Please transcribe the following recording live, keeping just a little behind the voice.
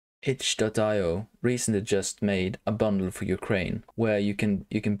itch.io recently just made a bundle for Ukraine where you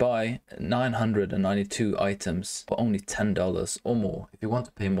can buy 992 items for only $10 or more. If you want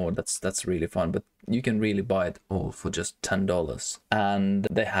to pay more, that's really fun, but you can really buy it all for just $10. And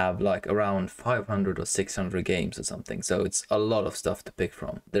they have like around 500 or 600 games or something, so it's a lot of stuff to pick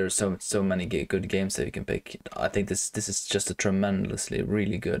from. There are so many good games that you can pick. I think this is just a tremendously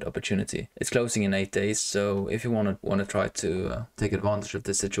really good opportunity. It's closing in 8 days, so if you want to try to take advantage of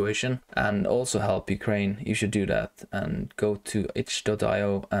this situation and also help Ukraine, you should do that and go to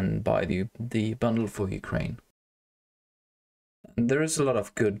itch.io and buy the bundle for Ukraine. And there is a lot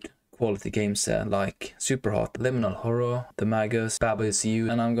of good quality games there, like Superhot, Liminal Horror, The Magus, Baba Is You,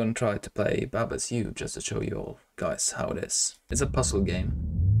 and I'm gonna try to play Baba Is You just to show you all guys how it is. It's a puzzle game.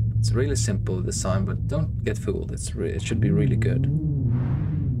 It's really simple design, but don't get fooled. It should be really good.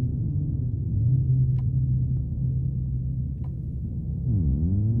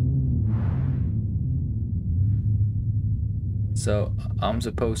 So I'm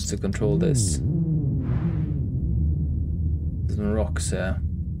supposed to control this. There's some rocks here.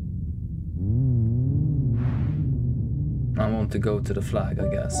 I want to go to the flag, I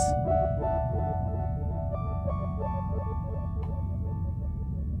guess.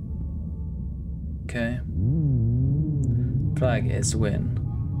 Okay. Flag is win.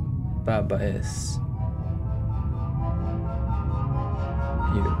 Baba is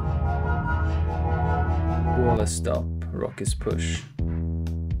you. Wall is stop. Rock is push.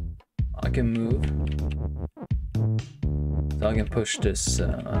 I can move. So I can push this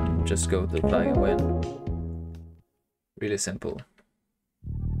and just go to the flag and win. Really simple.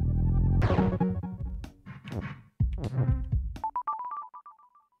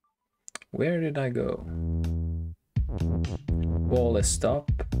 Where did I go? Wall is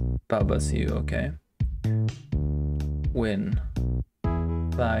stop. Baba's you, okay. Win.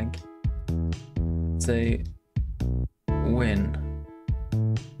 Flag. Say win.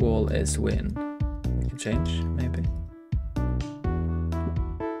 Wall is win. We can change, maybe.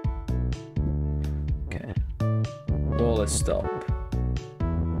 Wall is stop.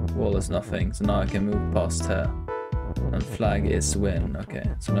 Wall is nothing, so now I can move past her. And flag is win, okay.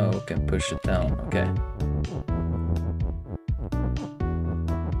 So now I can push it down, okay.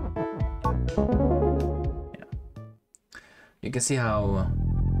 Yeah. You can see how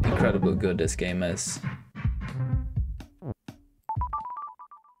incredibly good this game is.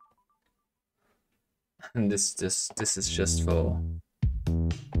 And this is just for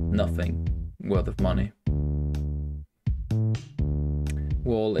nothing worth of money.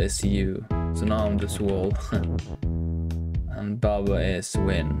 Wall is you, so now I'm just wall. And Baba is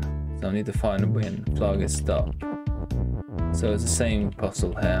win, so I need to find a win. Flag is stop. So it's the same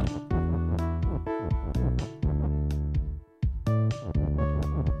puzzle here.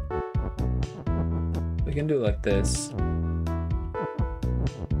 We can do like this.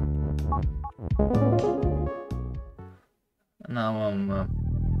 And now I'm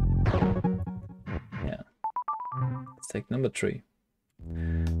yeah. Let's take number 3.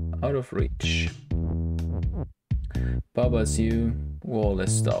 Out of reach. Baba's you, wall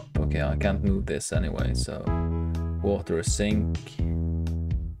is stop. Okay, I can't move this anyway, so water is sink.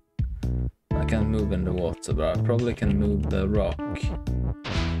 I can't move in the water, but I probably can move the rock.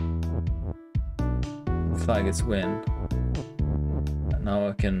 Flag is win. And now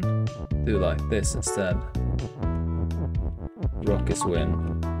I can do like this instead. Rock is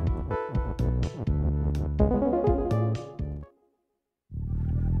win.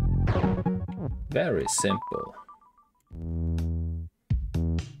 Very simple.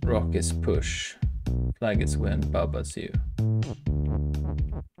 Rock is push. Flag is win. Baba's you.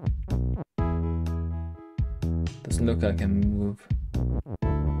 Doesn't look like I can move.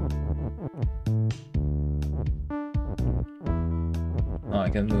 Oh, I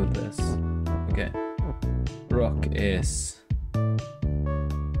can move this. Okay. Rock is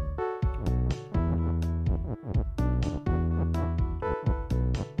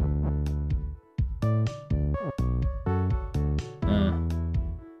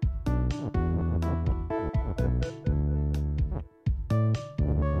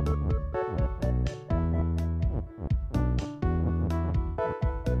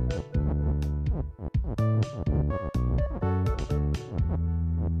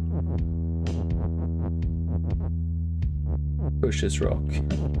push this rock.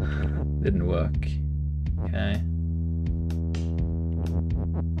 Didn't work. Okay.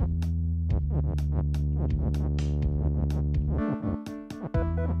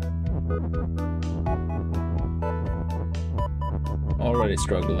 Already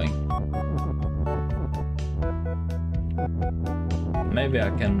struggling. maybe I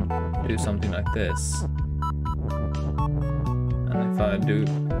can do something like this. And if I do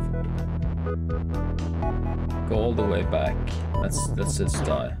go all the way back, let's just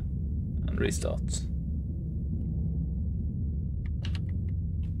die and restart.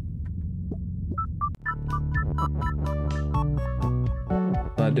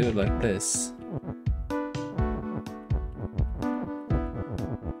 If I do it like this.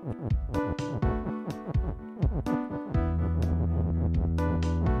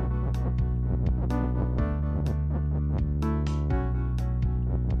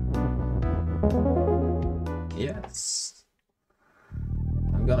 Yes.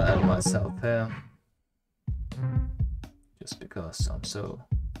 I'm gonna add myself here. Just because I'm so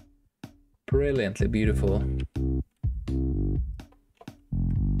brilliantly beautiful.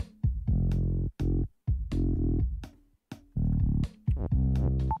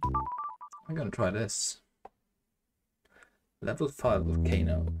 I'm gonna try this. Level 5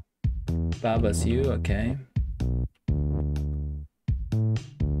 volcano. Baba's you, okay.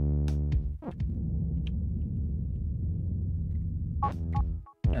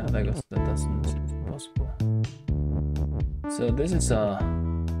 Yeah, that doesn't seem possible. So this is a...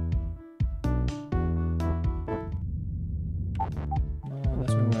 No, it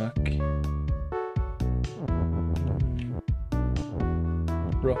doesn't work.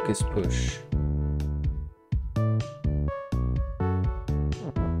 Rock is push.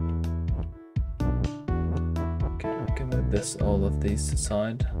 Okay, I can move this, all of these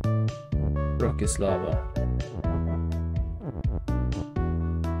aside. Rock is lava.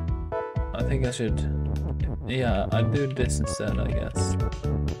 I think I should... Yeah, I do this instead, I guess.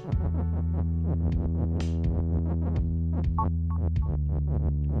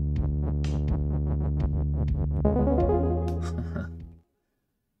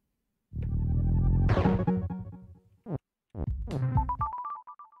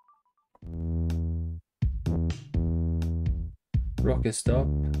 Rock is stop,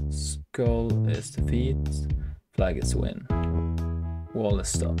 skull is defeat, flag is win, wall is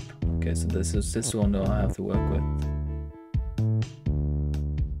stop. Okay, so this is this one that I have to work with.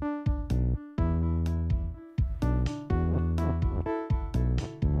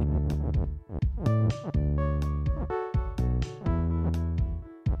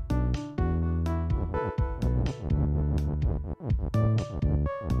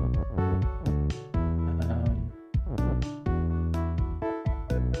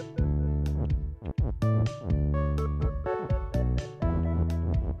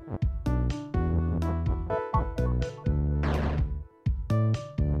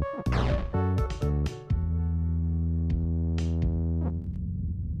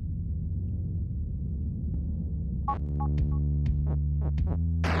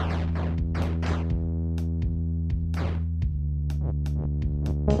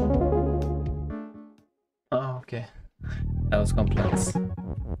 Oh, okay. That was complex.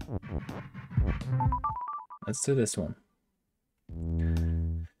 Let's do this one.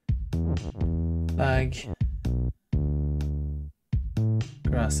 Flag.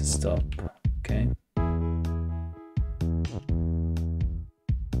 Grass is stop. Okay.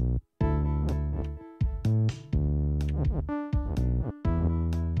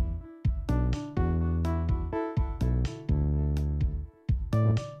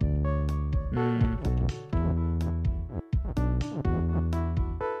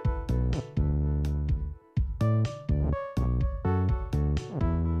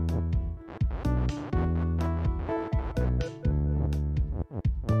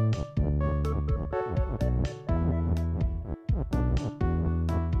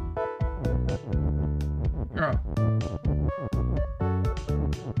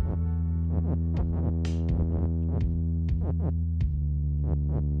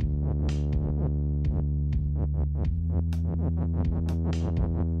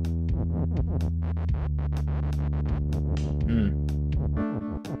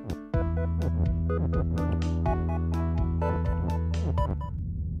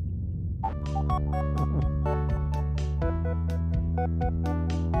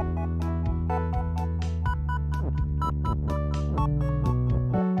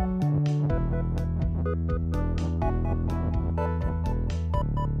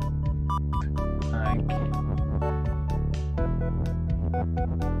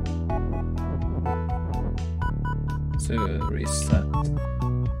 So reset.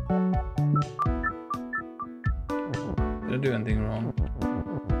 Did I do anything wrong?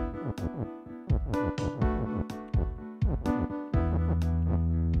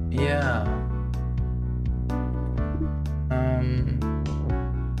 Yeah.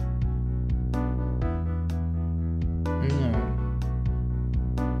 No.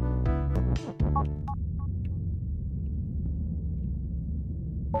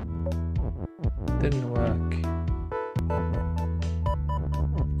 Didn't work.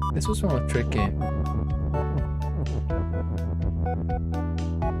 This was more tricky.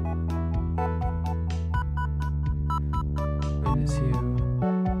 Where is you?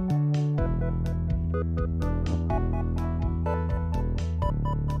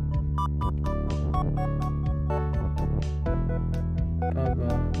 Baba,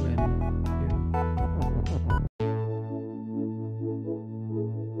 win you.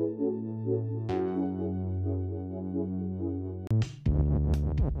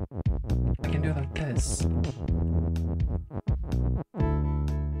 I can do it like this.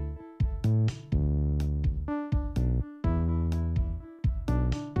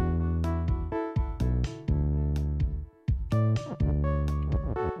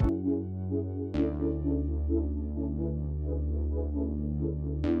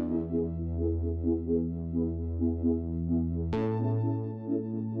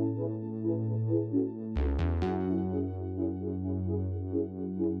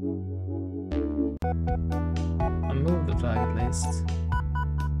 I moved the flag at least.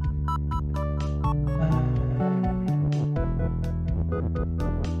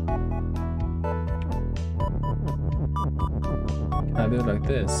 Can I do it like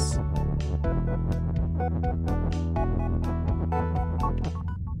this?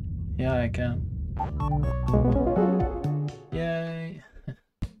 Yeah, I can. Yay!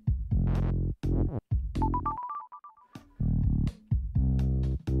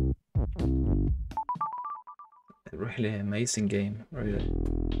 Really amazing game, really.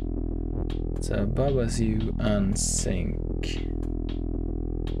 So Baba's you and Sync.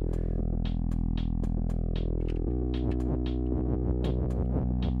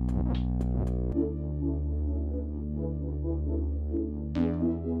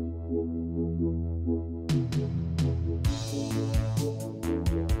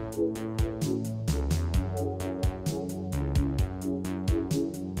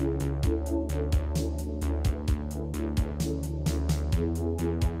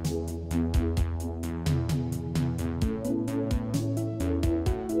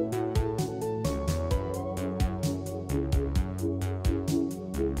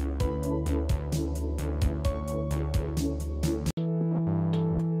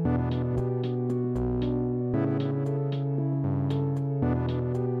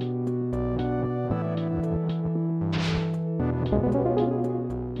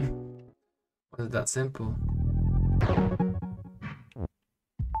 Was it that simple?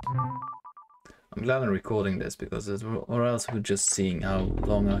 I'm glad I'm recording this because or else we're just seeing how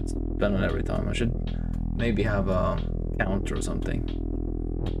long I spend on every time. I should maybe have a counter or something.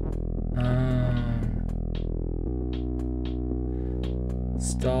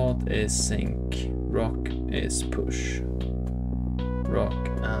 Start is sync, rock is push, rock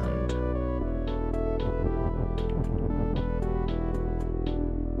and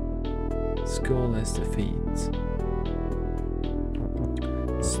skull is defeat.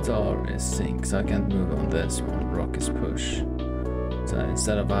 Star is sync, so I can't move on this one. Rock is push. So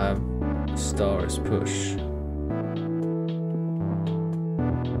instead of I have star is push.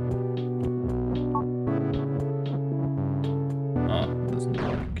 Oh, it doesn't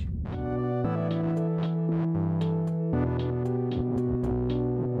work.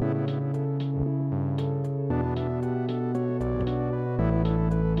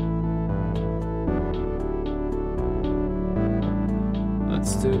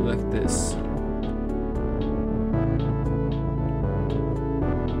 Let's do it like this.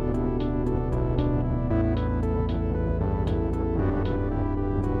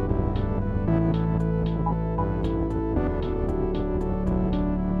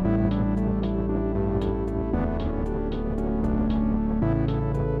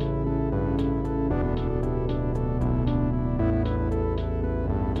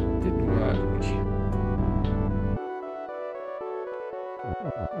 Didn't work.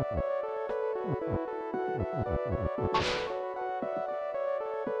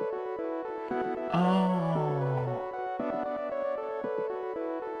 Oh.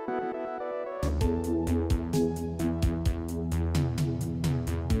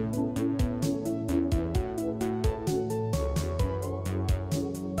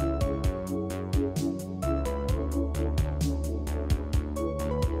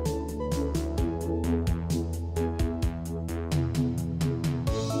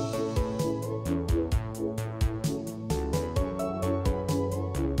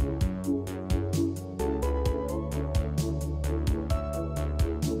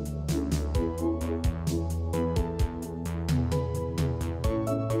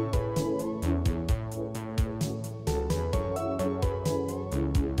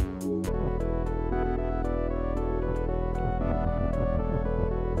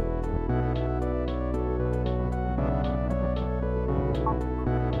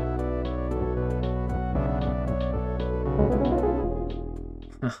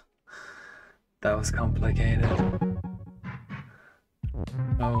 was complicated.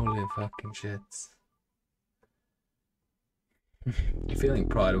 Holy fucking shit. You're feeling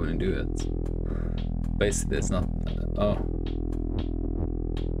pride when you do it. Basically, it's not. Oh.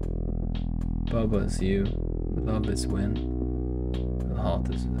 Bubba's you. Love is win. The heart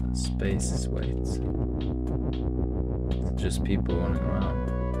is space is weight. It's just people running around.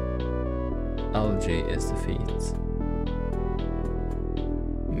 Algae is defeat.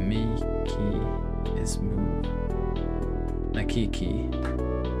 Miki is move. Nakiki.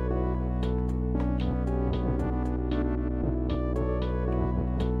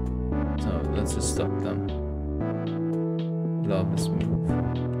 So let's just stop them. Love is move.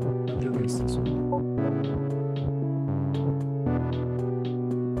 I'll do this one.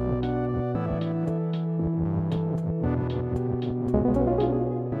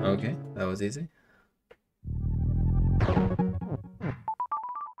 Okay, that was easy.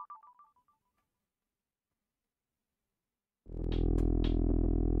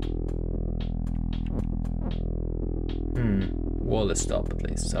 Wall is stop at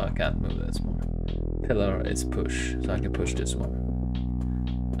least, so I can't move this one. Pillar is push, so I can push this one.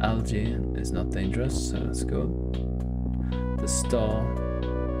 Algae is not dangerous, so that's good. The star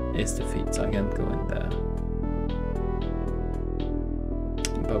is defeat, so I can't go in there.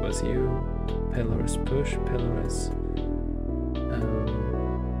 Bubba's you. Pillar is push. Pillar is.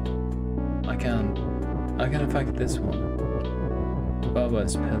 I can affect this one. Bubba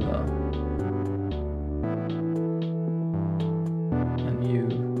is pillar. And you.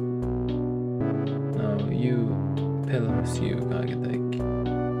 No, you. Pillar is you. I can take.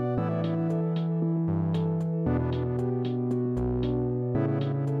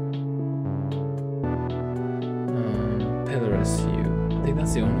 Pillar is you. I think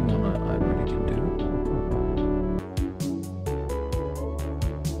that's the only one I really can do.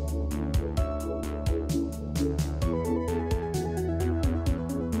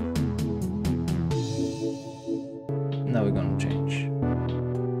 Now we're gonna change.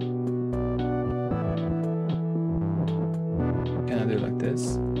 Can I do it like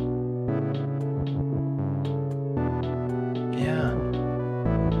this? Yeah.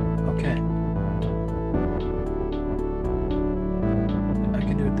 Okay.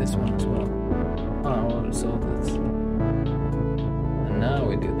 This one as well. Oh, I already saw this. And now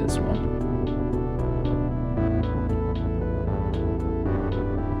we do this one.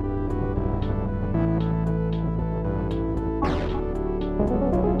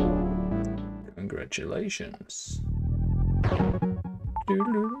 Congratulations.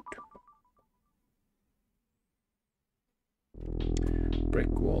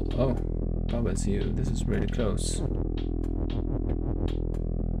 Brick wall. Oh, Bubba's you. This is really close.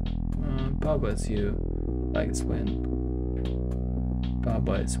 Bubba's you. Like it's win.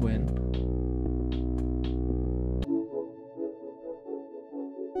 Bubba is win.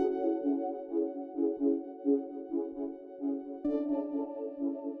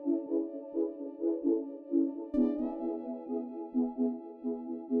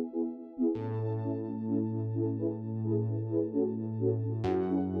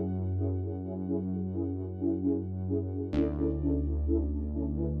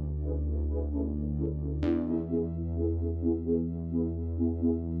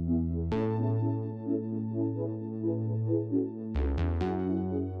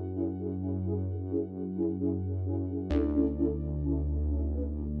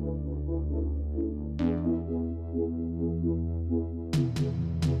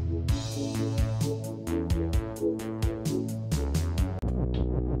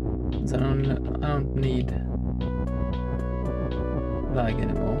 So I don't need lag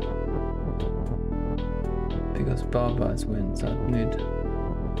anymore because Barbars win, so I don't need.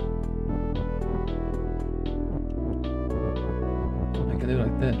 I can do it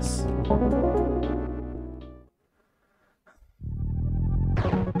like this.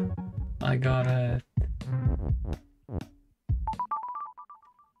 I got it.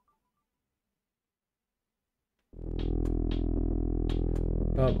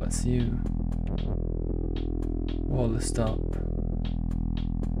 Bubba's you. Wall is stop.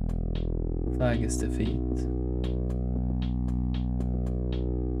 Flag is defeat.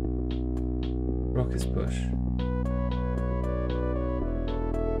 Rock is push.